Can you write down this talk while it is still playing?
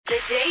The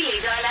Daily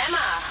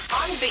Dilemma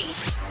on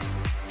Beat.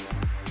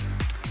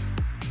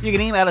 You can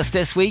email us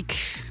this week,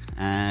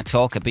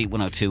 talk at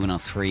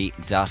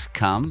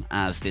beat102103.com,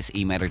 as this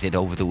emailer did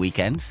over the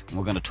weekend.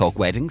 We're going to talk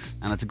weddings,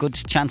 and it's a good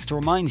chance to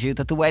remind you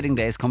that the wedding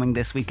day is coming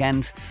this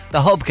weekend.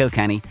 The Hub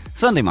Kilkenny,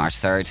 Sunday, March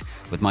 3rd,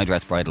 with My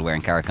Dress Bridal Wear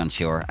and Carrick on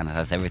Shore, and it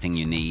has everything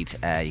you need.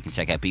 You can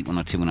check out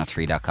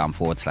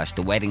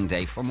beat102103.com/the wedding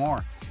day for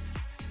more.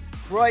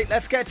 Right,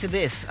 let's get to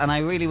this, and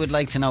I really would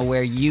like to know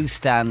where you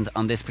stand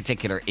on this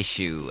particular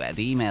issue.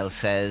 The email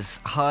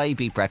says, "Hi,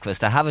 Beat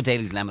Breakfast. I have a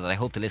daily dilemma that I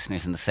hope the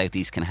listeners in the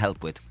southeast can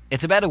help with.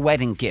 It's about a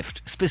wedding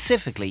gift,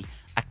 specifically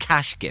a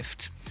cash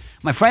gift.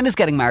 My friend is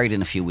getting married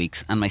in a few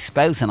weeks, and my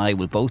spouse and I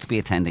will both be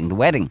attending the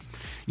wedding.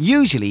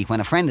 Usually, when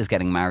a friend is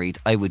getting married,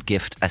 I would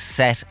gift a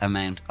set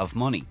amount of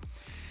money.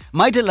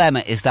 My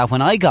dilemma is that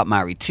when I got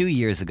married 2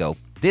 years ago,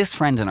 this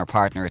friend and her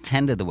partner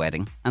attended the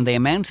wedding, and the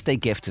amount they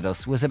gifted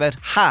us was about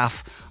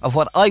half of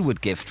what I would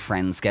gift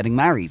friends getting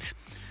married.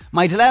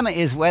 My dilemma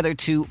is whether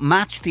to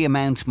match the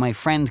amount my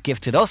friend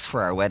gifted us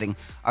for our wedding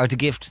or to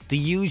gift the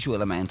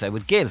usual amount I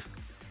would give.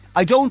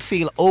 I don't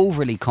feel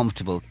overly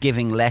comfortable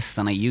giving less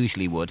than I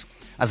usually would,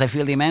 as I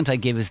feel the amount I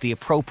give is the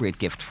appropriate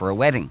gift for a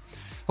wedding.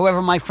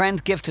 However, my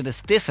friend gifted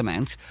us this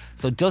amount,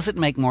 so does it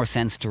make more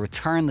sense to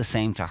return the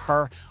same to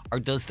her, or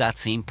does that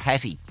seem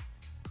petty?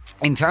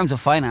 In terms of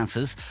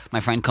finances,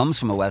 my friend comes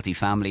from a wealthy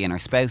family and her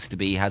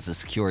spouse-to-be has a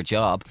secure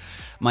job.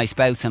 My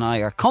spouse and I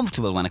are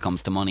comfortable when it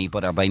comes to money,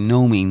 but are by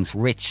no means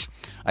rich.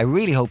 I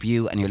really hope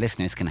you and your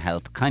listeners can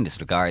help.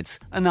 Kindest regards,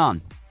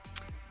 Anon."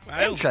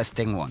 Wow.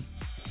 Interesting one.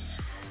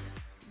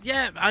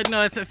 Yeah, I know.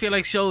 I feel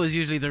like Show is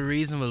usually the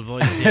reasonable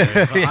voice here.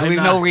 But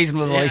We've no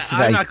reasonable voice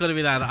today. I'm not going to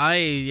be that.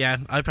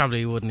 I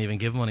probably wouldn't even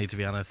give money, to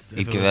be honest.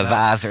 You'd give a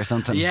vase or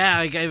something. Yeah,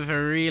 I gave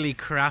a really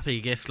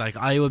crappy gift. Like,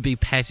 I would be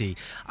petty.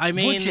 I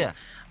mean, Would you?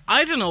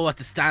 I don't know what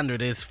the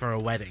standard is for a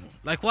wedding.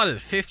 Like, what is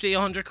it, 50,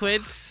 100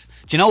 quid?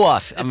 Do you know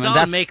what? It's all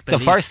that's the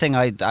make-believe. first thing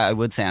I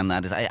would say on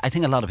that is I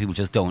think a lot of people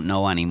just don't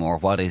know anymore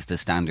what is the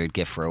standard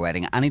gift for a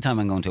wedding. Anytime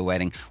I'm going to a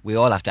wedding, we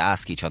all have to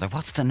ask each other,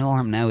 what's the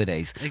norm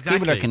nowadays? Exactly.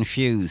 People are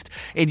confused.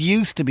 It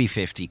used to be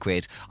 50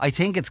 quid. I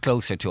think it's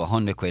closer to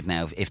 100 quid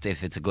now if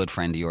it's a good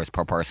friend of yours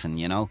per person,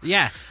 you know?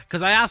 Yeah,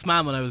 because I asked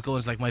Mum when I was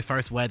going to like my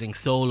first wedding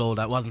solo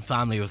that wasn't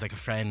family, it was like a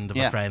friend of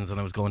a friend's, and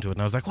I was going to it,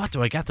 and I was like, what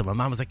do I get them? And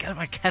Mum was like, get them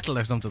a kettle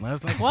or something. I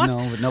was like, what?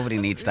 No, but nobody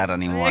needs that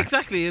anymore.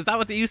 Exactly. Is that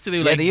what they used to do?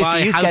 Yeah, Like, they used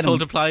buy to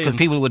household appliances?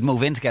 because people would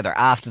move in together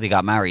after they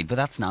got married, but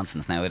that's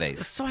nonsense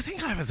nowadays. So I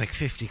think I was like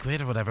 50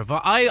 quid or whatever.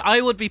 But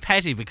I would be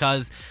petty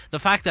because the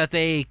fact that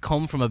they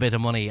come from a bit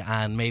of money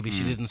and maybe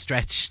she didn't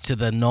stretch to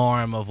the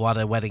norm of what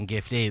a wedding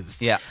gift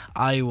is, Yeah.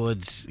 I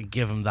would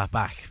give them that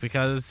back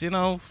because, you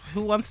know,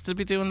 who wants to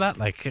be doing that?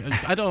 Like,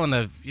 I don't want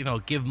to, you know,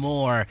 give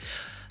more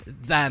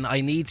than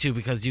I need to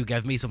because you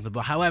gave me something.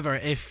 But however,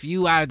 if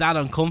you are that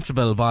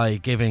uncomfortable by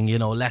giving, you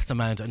know, less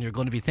amount and you're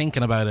going to be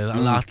thinking about it a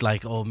lot,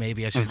 like, oh,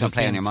 maybe I should It's going just to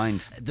play give on your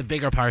mind. the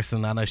bigger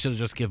person and I should have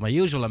just give my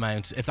usual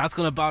amount. If that's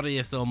going to bother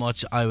you so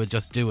much, I would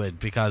just do it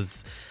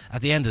because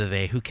at the end of the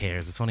day, who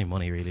cares? It's only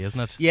money, really, isn't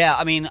it? Yeah,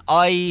 I mean,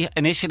 I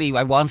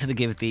wanted to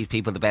give these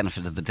people the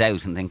benefit of the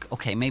doubt and think,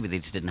 okay, maybe they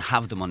just didn't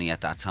have the money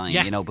at that time,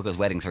 Yeah. you know, because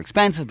weddings are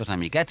expensive by the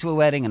time you get to a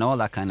wedding and all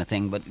that kind of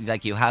thing. But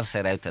like you have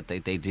set out that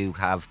they do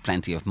have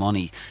plenty of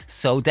money.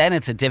 So then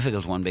it's a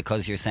difficult one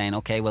because you're saying,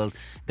 okay, well,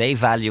 they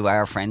value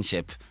our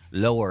friendship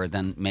lower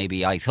than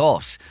maybe I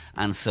thought,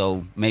 and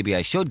so maybe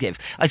I should give.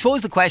 I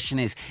suppose the question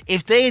is,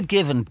 if they had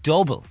given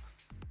double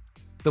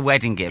the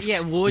wedding gift,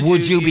 Yeah,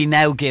 would you be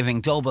now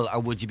giving double, or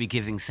would you be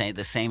giving, say,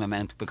 the same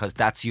amount because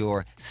that's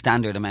your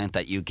standard amount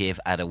that you give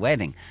at a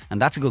wedding? And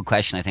that's a good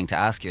question, I think, to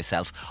ask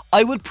yourself.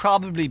 I would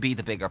probably be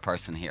the bigger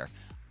person here.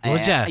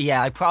 Would ya?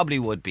 Yeah, I probably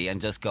would be, and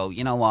just go,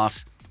 you know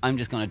what, I'm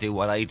just going to do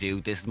what I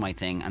do. This is my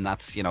thing, and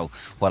that's, you know,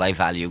 what I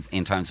value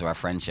in terms of our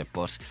friendship.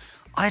 But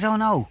I don't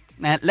know.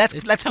 Let's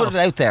put tough. it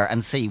out there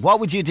and see. What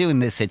would you do in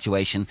this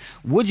situation?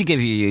 Would you give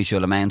your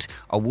usual amount,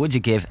 or would you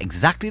give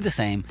exactly the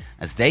same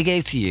as they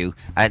gave to you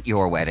at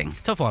your wedding?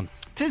 Tough one.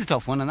 It is a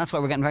tough one, and that's why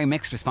we're getting very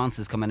mixed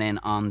responses coming in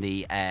on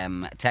the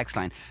text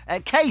line.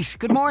 Kate,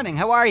 good morning.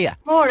 How are you?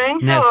 Morning.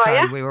 Now, How are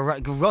sorry, you? we were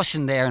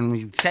rushing there and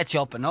we set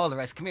you up and all the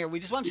rest. Come here.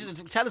 We just want you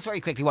to tell us very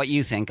quickly what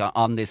you think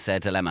on this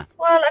dilemma.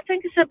 Well, I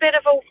think it's a bit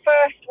of a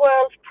first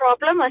world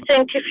problem. I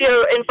think if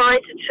you're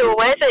invited to a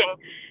wedding,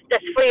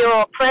 that's for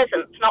your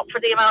present, not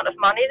for the amount of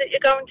money that you're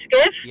going to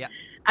give. Yeah.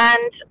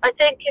 And I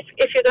think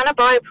if you're going to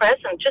buy a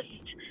present, just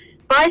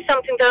buy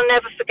something they'll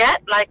never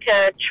forget, like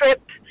a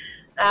trip.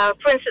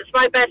 For instance,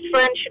 my best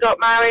friend, she got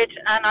married,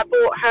 and I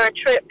bought her a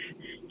trip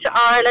to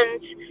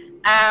Ireland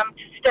to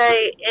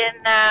stay in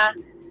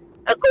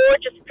a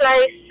gorgeous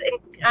place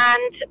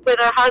and with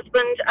her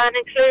husband, and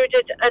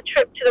included a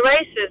trip to the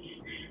races.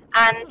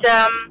 And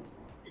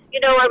you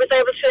know, I was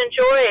able to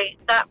enjoy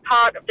that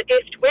part of the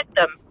gift with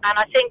them. And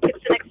I think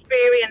it's an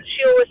experience.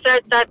 She always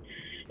said that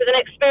it's an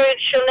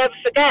experience she'll never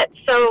forget.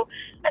 So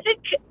I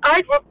think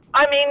I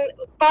mean,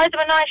 buy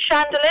them a nice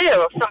chandelier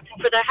or something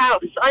for their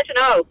house. I don't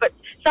know, but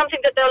something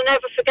that they'll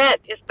never forget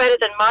is better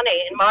than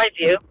money, in my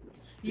view.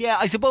 Yeah,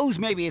 I suppose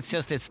maybe it's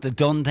the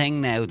done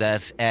thing now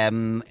that, I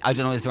don't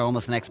know, is there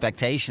almost an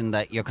expectation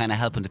that you're kind of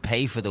helping to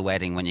pay for the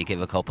wedding when you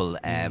give a couple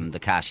the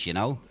cash, you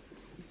know?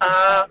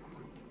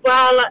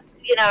 Well,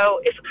 you know,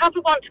 if a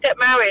couple want to get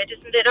married,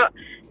 isn't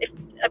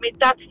it?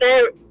 That's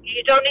their.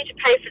 You don't need to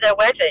pay for their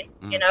wedding,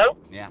 you know.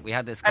 Yeah, we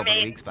had this a couple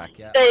of weeks back.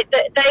 Yeah, they've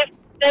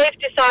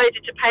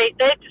decided to pay.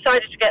 They've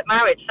decided to get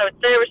married, so it's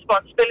their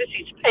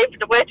responsibility to pay for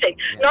the wedding,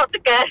 not the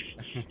guests.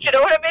 Do you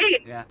know what I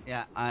mean?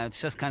 Yeah.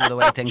 It's just kind of the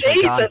way things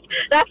have gone. Jesus,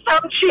 that's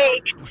some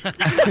cheek.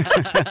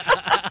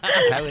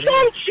 That's how it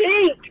some is.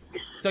 cheek.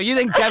 So you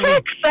think, For Debbie,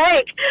 heck's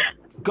sake.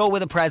 go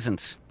with a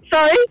present?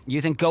 Sorry.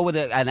 You think go with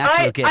an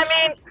actual gift?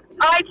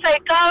 I'd say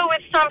go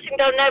with something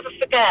they'll never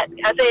forget,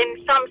 as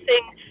in something,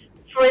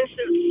 for instance,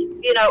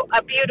 you know,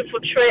 a beautiful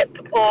trip,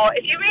 or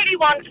if you really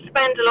want to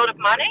spend a lot of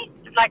money,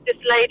 like this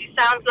lady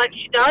sounds like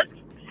she does,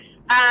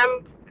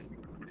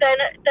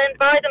 then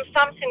buy them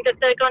something that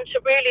they're going to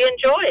really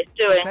enjoy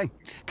doing. Okay.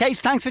 Kate,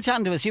 thanks for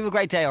chatting to us. You have a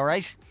great day, all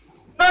right?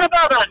 Not a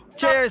bother.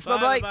 Cheers, Bye,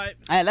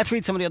 bye-bye. Let's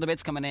read some of the other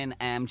bits coming in.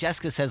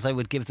 Jessica says, I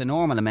would give the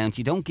normal amount.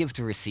 You don't give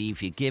to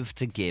receive, you give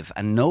to give.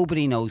 And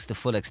nobody knows the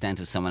full extent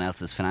of someone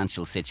else's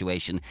financial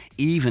situation,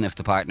 even if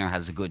the partner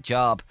has a good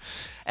job.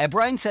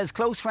 Brian says,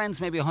 close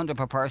friends, maybe 100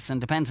 per person.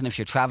 Depends on if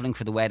you're travelling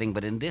for the wedding.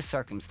 But in this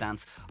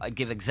circumstance, I'd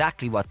give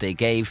exactly what they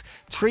gave.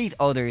 Treat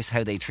others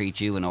how they treat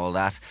you and all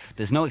that.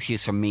 There's no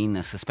excuse for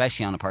meanness,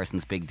 especially on a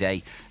person's big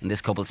day. And this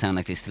couple sound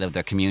like they still have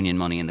their communion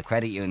money in the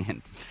credit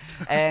union.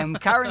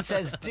 Karen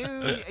says,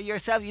 do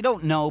yourself, you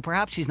don't know,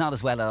 perhaps she's not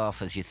as well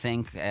off as you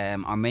think,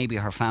 or maybe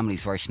her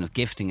family's version of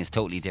gifting is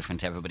totally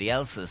different to everybody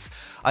else's.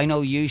 I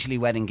know usually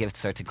wedding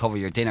gifts are to cover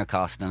your dinner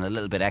cost and a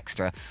little bit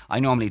extra. I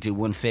normally do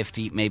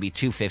 150, maybe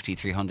 250,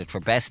 300 for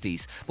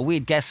besties, but we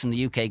had guests from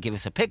the UK give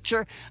us a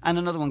picture and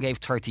another one gave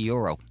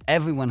 €30.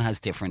 Everyone has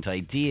different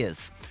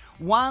ideas.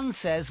 Juan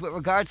says, with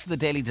regards to the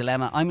Daily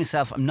Dilemma, I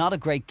myself am not a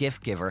great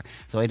gift giver,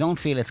 so I don't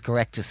feel it's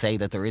correct to say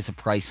that there is a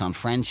price on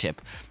friendship.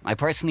 I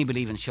personally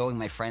believe in showing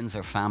my friends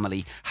or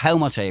family how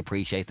much I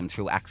appreciate them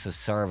through acts of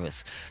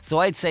service. So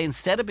I'd say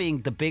instead of being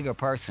the bigger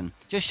person,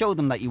 just show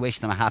them that you wish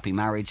them a happy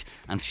marriage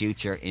and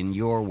future in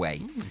your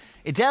way.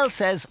 Adele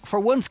says, for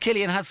once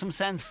Killian has some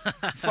sense.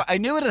 I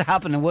knew it would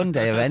happen one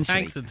day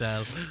eventually. Thanks,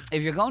 Adele.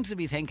 If you're going to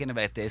be thinking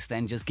about this,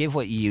 then just give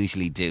what you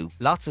usually do.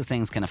 Lots of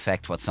things can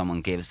affect what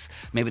someone gives.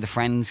 Maybe the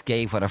friend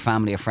gave what her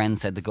family or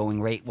friends said the going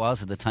rate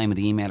was at the time of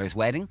the emailer's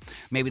wedding.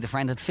 Maybe the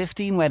friend had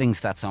 15 weddings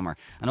that summer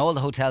and all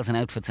the hotels and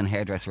outfits and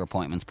hairdresser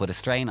appointments put a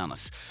strain on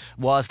it.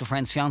 Was the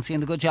friend's fiancé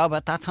in the good job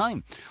at that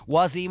time?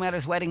 Was the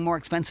emailer's wedding more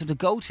expensive to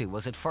go to?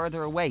 Was it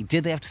further away?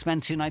 Did they have to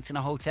spend 2 nights in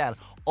a hotel?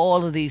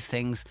 All of these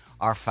things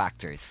are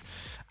factors.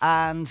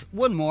 And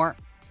one more.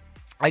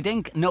 I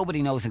think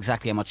nobody knows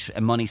exactly how much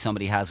money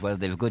somebody has, whether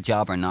they have a good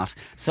job or not.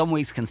 Some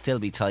weeks can still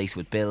be tight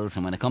with bills,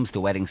 and when it comes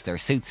to weddings, there are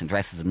suits and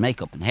dresses and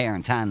makeup and hair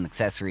and tan and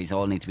accessories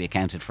all need to be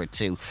accounted for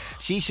too.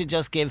 She should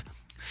just give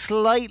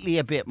slightly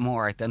a bit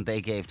more than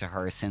they gave to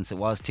her, since it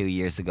was 2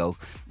 years ago,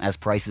 as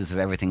prices of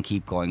everything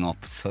keep going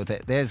up. So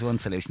there's one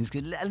solution. Just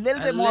a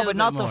little bit more, but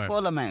not the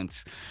full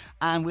amount.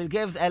 And we'll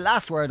give a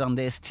last word on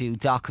this to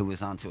Doc, who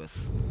is on to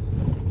us.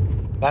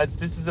 Lads,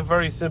 this is a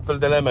very simple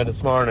dilemma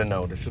this morning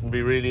now. There shouldn't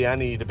be really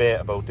any debate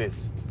about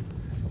this.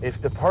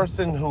 If the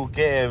person who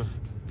gave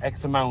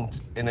X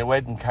amount in a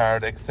wedding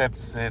card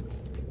accepts it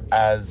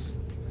as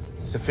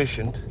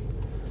sufficient,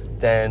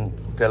 then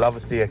they'll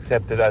obviously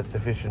accept it as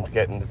sufficient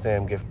getting the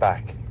same gift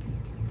back.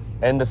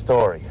 End of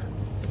story.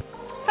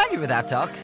 Thank you for that, Doc.